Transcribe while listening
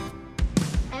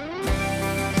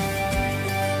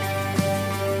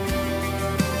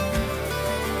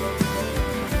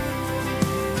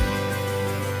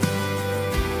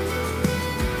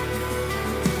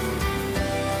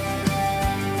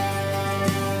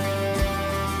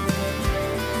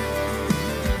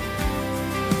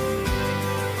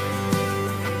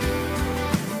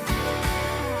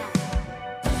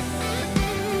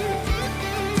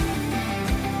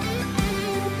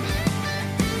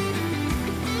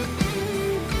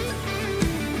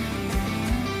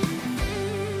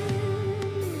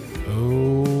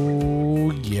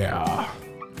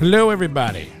Hello,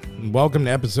 everybody, and welcome to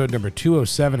episode number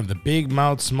 207 of the Big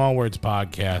Mouth Small Words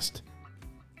podcast.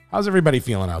 How's everybody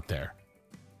feeling out there?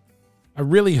 I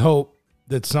really hope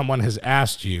that someone has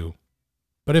asked you,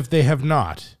 but if they have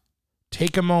not,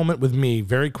 take a moment with me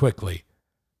very quickly.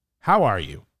 How are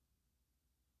you?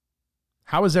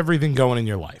 How is everything going in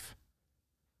your life?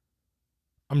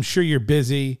 I'm sure you're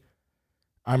busy.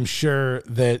 I'm sure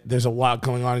that there's a lot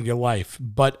going on in your life,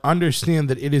 but understand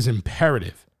that it is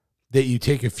imperative that you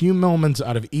take a few moments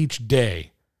out of each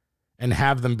day and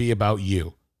have them be about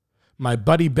you. My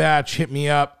buddy Batch hit me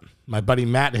up. My buddy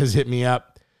Matt has hit me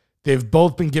up. They've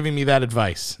both been giving me that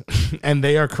advice, and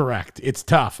they are correct. It's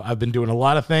tough. I've been doing a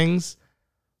lot of things,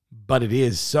 but it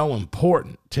is so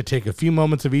important to take a few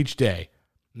moments of each day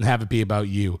and have it be about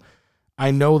you.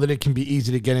 I know that it can be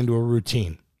easy to get into a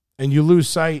routine, and you lose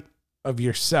sight of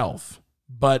yourself,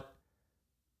 but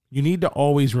you need to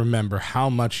always remember how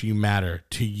much you matter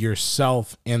to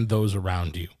yourself and those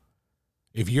around you.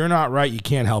 If you're not right, you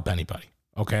can't help anybody,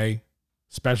 okay?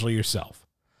 Especially yourself.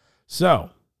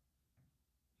 So,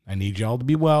 I need y'all to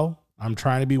be well. I'm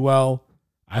trying to be well.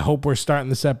 I hope we're starting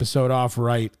this episode off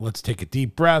right. Let's take a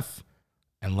deep breath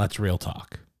and let's real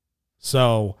talk.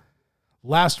 So,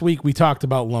 last week we talked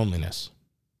about loneliness.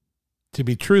 To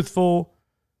be truthful,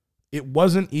 it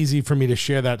wasn't easy for me to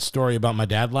share that story about my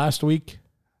dad last week.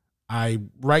 I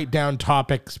write down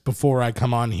topics before I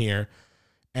come on here,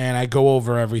 and I go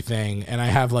over everything, and I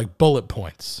have like bullet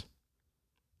points.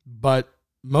 But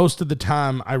most of the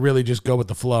time, I really just go with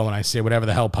the flow, and I say whatever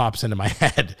the hell pops into my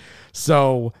head.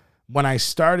 So when I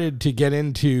started to get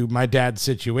into my dad's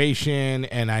situation,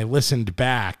 and I listened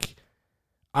back,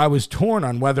 I was torn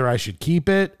on whether I should keep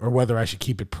it or whether I should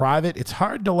keep it private. It's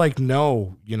hard to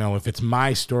know, if it's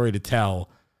my story to tell.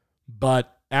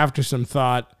 But after some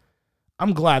thought,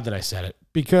 I'm glad that I said it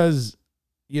because,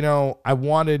 I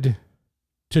wanted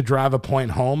to drive a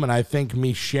point home, and I think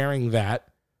me sharing that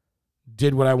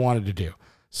did what I wanted to do.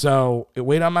 So it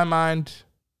weighed on my mind,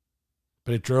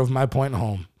 but it drove my point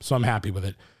home. So I'm happy with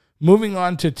it. Moving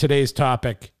on to today's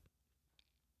topic,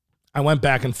 I went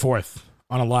back and forth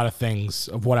on a lot of things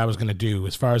of what I was going to do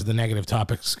as far as the negative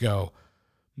topics go.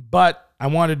 But I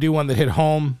wanted to do one that hit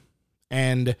home,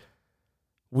 and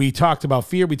we talked about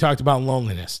fear, we talked about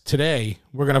loneliness. Today,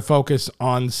 we're going to focus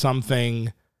on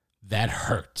something that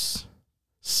hurts,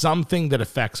 something that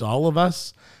affects all of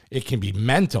us. It can be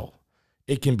mental,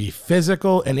 it can be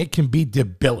physical, and it can be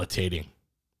debilitating.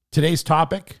 Today's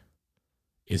topic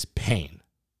is pain.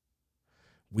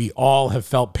 We all have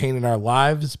felt pain in our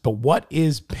lives, but what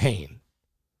is pain?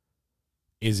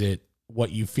 Is it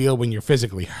what you feel when you're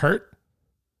physically hurt?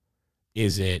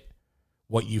 Is it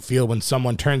what you feel when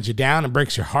someone turns you down and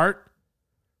breaks your heart?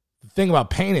 The thing about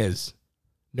pain is,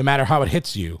 no matter how it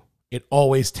hits you, it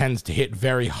always tends to hit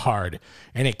very hard,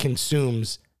 and it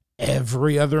consumes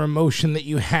every other emotion that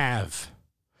you have.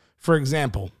 For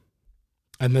example,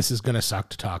 and this is going to suck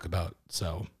to talk about,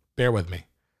 so bear with me.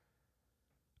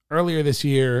 Earlier this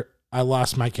year, I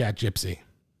lost my cat, Gypsy.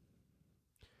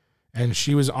 And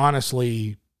she was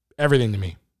honestly everything to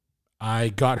me. I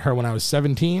got her when I was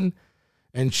 17,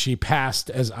 and she passed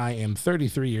as I am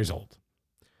 33 years old.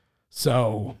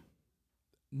 So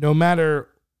no matter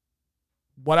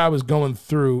what I was going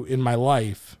through in my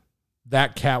life,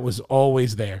 that cat was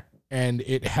always there, and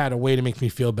it had a way to make me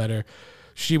feel better.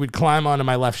 She would climb onto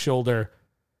my left shoulder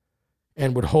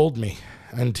and would hold me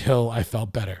until I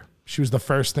felt better. She was the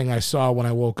first thing I saw when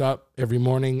I woke up every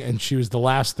morning, and she was the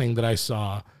last thing that I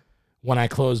saw when I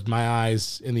closed my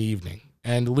eyes in the evening.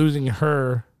 And losing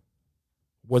her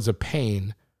was a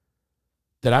pain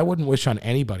that I wouldn't wish on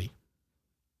anybody.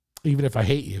 Even if I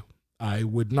hate you, I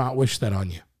would not wish that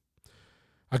on you.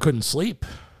 I couldn't sleep.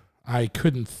 I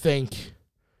couldn't think.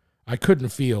 I couldn't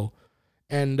feel.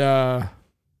 And I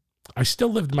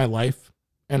still lived my life,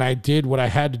 and I did what I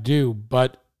had to do,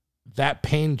 but that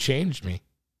pain changed me.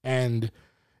 And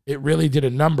it really did a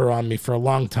number on me for a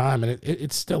long time, and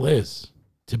it still is,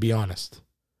 to be honest.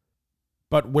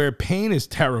 But where pain is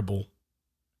terrible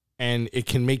and it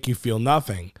can make you feel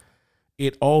nothing,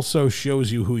 it also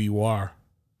shows you who you are.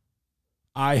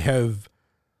 I have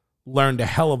learned a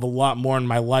hell of a lot more in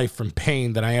my life from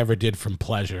pain than I ever did from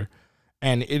pleasure.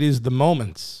 And it is the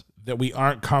moments that we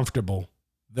aren't comfortable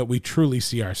that we truly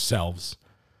see ourselves.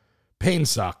 Pain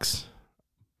sucks,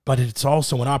 but it's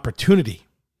also an opportunity.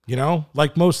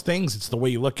 Like most things, it's the way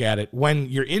you look at it. When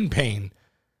you're in pain,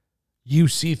 you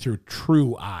see through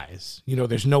true eyes.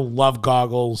 There's no love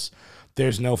goggles.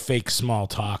 There's no fake small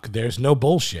talk. There's no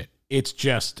bullshit. It's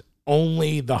just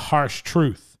only the harsh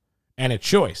truth and a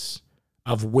choice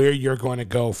of where you're going to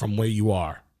go from where you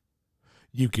are.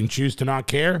 You can choose to not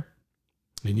care,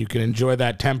 And you can enjoy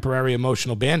that temporary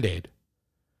emotional Band-Aid,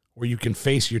 or you can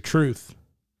face your truth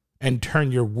and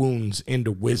turn your wounds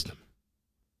into wisdom.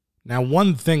 Now,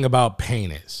 one thing about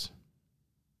pain is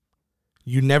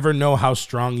you never know how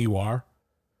strong you are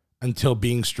until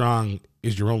being strong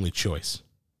is your only choice.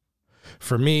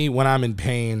 For me, when I'm in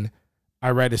pain,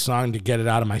 I write a song to get it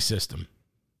out of my system.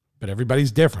 But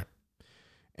everybody's different.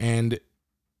 And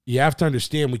you have to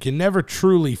understand, we can never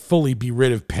truly fully be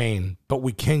rid of pain, but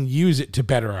we can use it to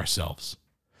better ourselves.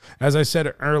 As I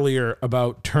said earlier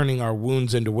about turning our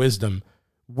wounds into wisdom,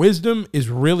 wisdom is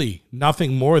really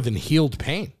nothing more than healed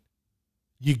pain.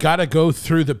 You got to go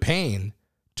through the pain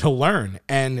to learn.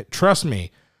 And trust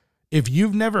me, if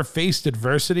you've never faced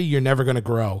adversity, you're never going to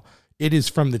grow. It is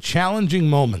from the challenging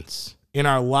moments in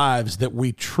our lives that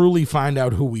we truly find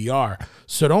out who we are.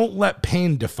 So don't let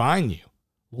pain define you.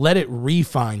 Let it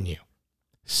refine you.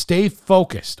 Stay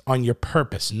focused on your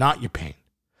purpose, not your pain.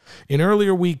 In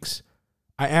earlier weeks,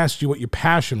 I asked you what your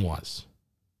passion was.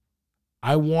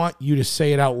 I want you to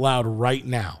say it out loud right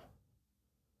now.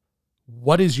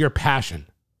 What is your passion?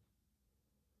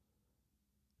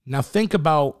 Now think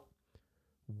about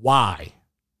why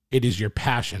it is your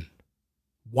passion.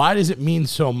 Why does it mean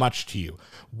so much to you?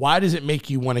 Why does it make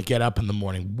you want to get up in the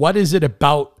morning? What is it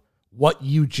about what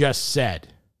you just said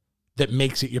that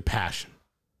makes it your passion?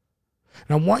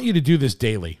 And I want you to do this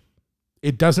daily.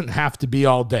 It doesn't have to be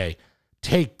all day.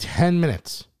 Take 10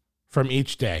 minutes from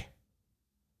each day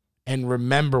and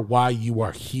remember why you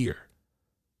are here.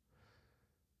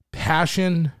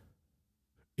 Passion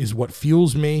is what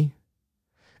fuels me,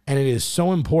 and it is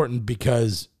so important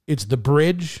because it's the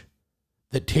bridge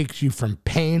that takes you from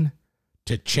pain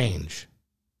to change.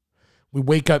 We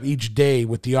wake up each day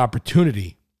with the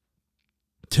opportunity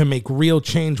to make real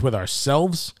change with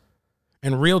ourselves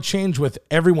and real change with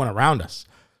everyone around us.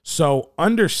 So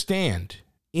understand,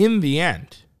 in the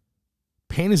end,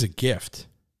 pain is a gift.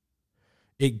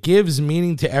 It gives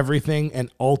meaning to everything,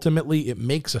 and ultimately it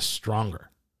makes us stronger.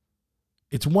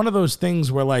 It's one of those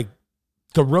things where, like,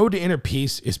 the road to inner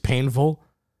peace is painful,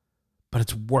 but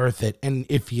it's worth it. And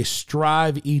if you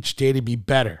strive each day to be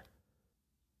better,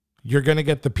 you're going to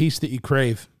get the peace that you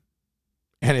crave.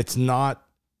 And it's not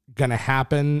going to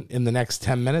happen in the next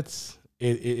 10 minutes.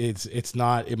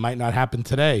 It might not happen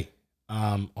today.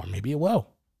 Or maybe it will.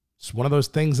 It's one of those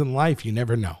things in life you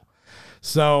never know.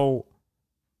 So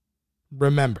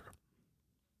remember,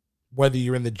 whether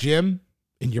you're in the gym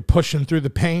and you're pushing through the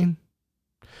pain,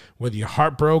 whether you're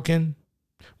heartbroken,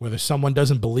 whether someone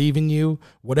doesn't believe in you,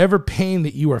 whatever pain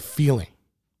that you are feeling,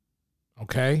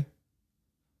 okay?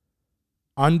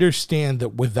 Understand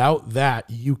that without that,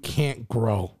 you can't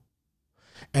grow.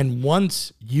 And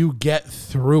once you get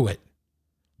through it,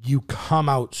 you come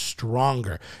out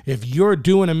stronger. If you're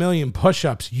doing 1,000,000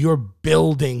 push-ups, you're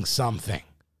building something.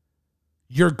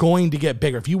 You're going to get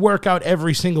bigger. If you work out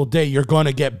every single day, you're going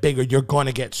to get bigger. You're going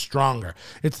to get stronger.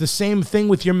 It's the same thing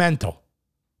with your mental,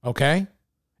 okay?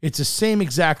 It's the same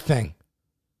exact thing.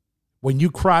 When you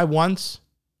cry once,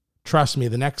 trust me,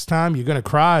 the next time you're going to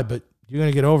cry, but you're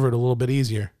going to get over it a little bit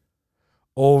easier.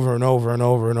 Over and over and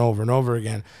over and over and over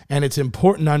again. And it's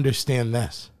important to understand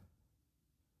this.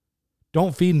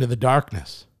 Don't feed into the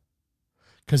darkness,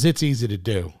 because it's easy to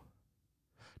do.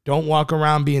 Don't walk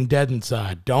around being dead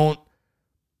inside. Don't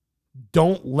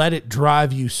let it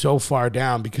drive you so far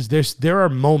down, because there are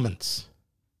moments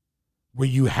where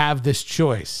you have this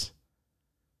choice.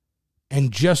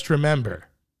 And just remember,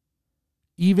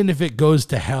 even if it goes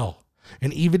to hell,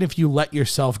 and even if you let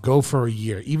yourself go for a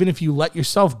year, even if you let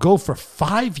yourself go for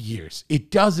 5 years,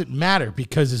 it doesn't matter,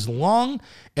 because as long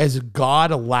as God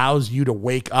allows you to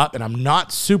wake up, and I'm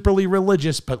not superly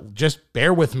religious, but just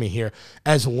bear with me here,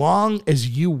 as long as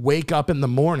you wake up in the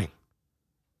morning,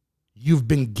 you've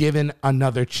been given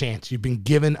another chance. You've been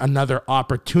given another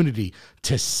opportunity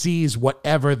to seize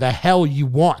whatever the hell you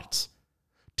want,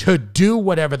 to do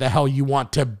whatever the hell you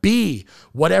want, to be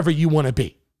whatever you want to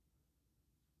be.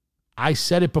 I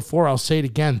said it before, I'll say it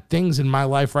again. Things in my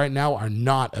life right now are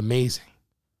not amazing.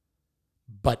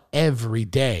 But every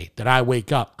day that I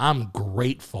wake up, I'm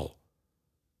grateful.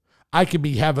 I could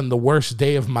be having the worst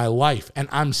day of my life, and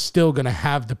I'm still going to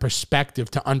have the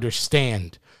perspective to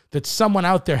understand that someone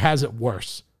out there has it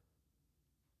worse.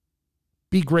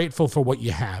 Be grateful for what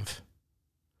you have.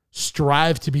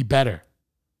 Strive to be better.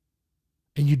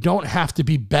 And you don't have to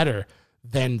be better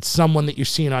than someone that you're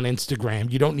seeing on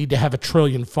Instagram. You don't need to have 1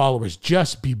 trillion followers.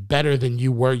 Just be better than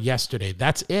you were yesterday.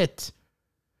 That's it.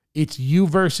 It's you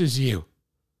versus you.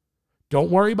 Don't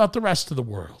worry about the rest of the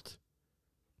world.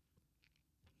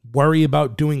 Worry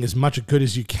about doing as much good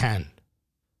as you can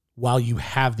while you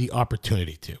have the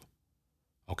opportunity to.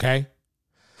 Okay?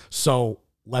 So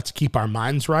let's keep our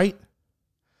minds right.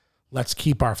 Let's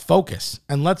keep our focus,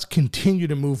 and let's continue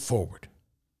to move forward.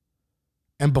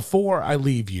 And before I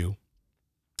leave you,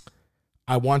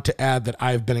 I want to add that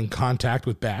I've been in contact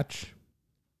with Batch.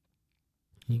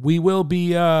 We will be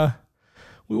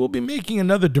making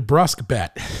another DeBrusque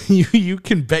bet. You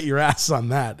can bet your ass on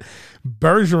that.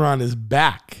 Bergeron is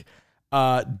back.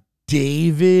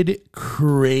 David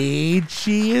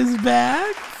Krejci is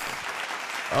back.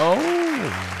 Oh,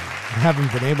 I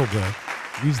haven't been able to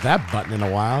use that button in a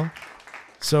while.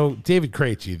 So David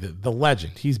Krejci, the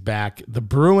legend, he's back. The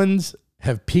Bruins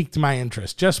have piqued my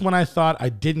interest. Just when I thought I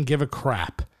didn't give a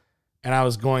crap and I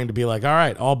was going to be like, all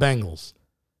right, all Bengals.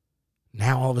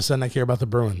 Now all of a sudden I care about the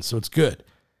Bruins, so it's good.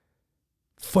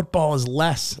 Football is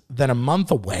less than a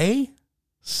month away.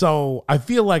 So I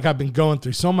feel like I've been going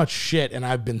through so much shit and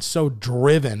I've been so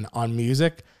driven on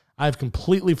music. I've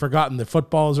completely forgotten that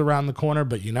football is around the corner,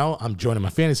 but I'm joining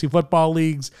my fantasy football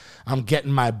leagues. I'm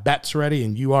getting my bets ready,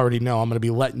 and you already know I'm going to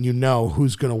be letting you know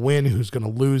who's going to win, who's going to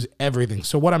lose, everything.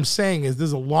 So what I'm saying is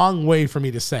there's a long way for me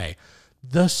to say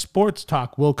the sports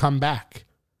talk will come back.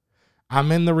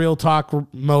 I'm in the real talk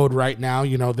mode right now.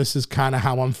 This is kind of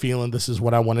how I'm feeling. This is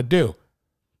what I want to do.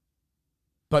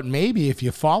 But maybe if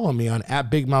you follow me on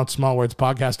 @BigMouthSmallWords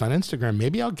Podcast on Instagram,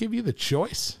 maybe I'll give you the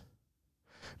choice.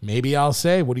 Maybe I'll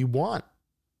say, what do you want?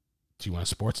 Do you want a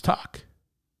sports talk?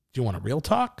 Do you want a real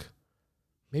talk?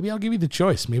 Maybe I'll give you the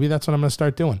choice. Maybe that's what I'm going to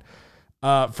start doing.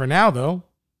 For now, though,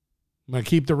 I'm going to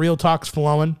keep the real talks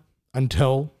flowing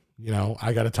until,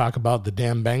 I got to talk about the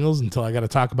damn Bengals, until I got to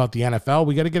talk about the NFL.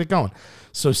 We got to get it going.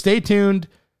 So stay tuned.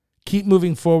 Keep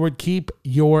moving forward. Keep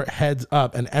your heads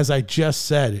up. And as I just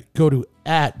said, go to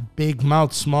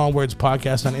 @BigMouthSmallWords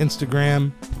Podcast on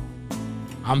Instagram.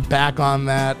 I'm back on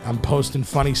that. I'm posting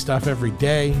funny stuff every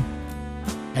day.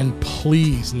 And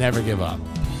please never give up.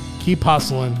 Keep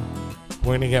hustling.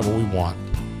 We're going to get what we want.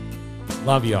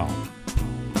 Love y'all.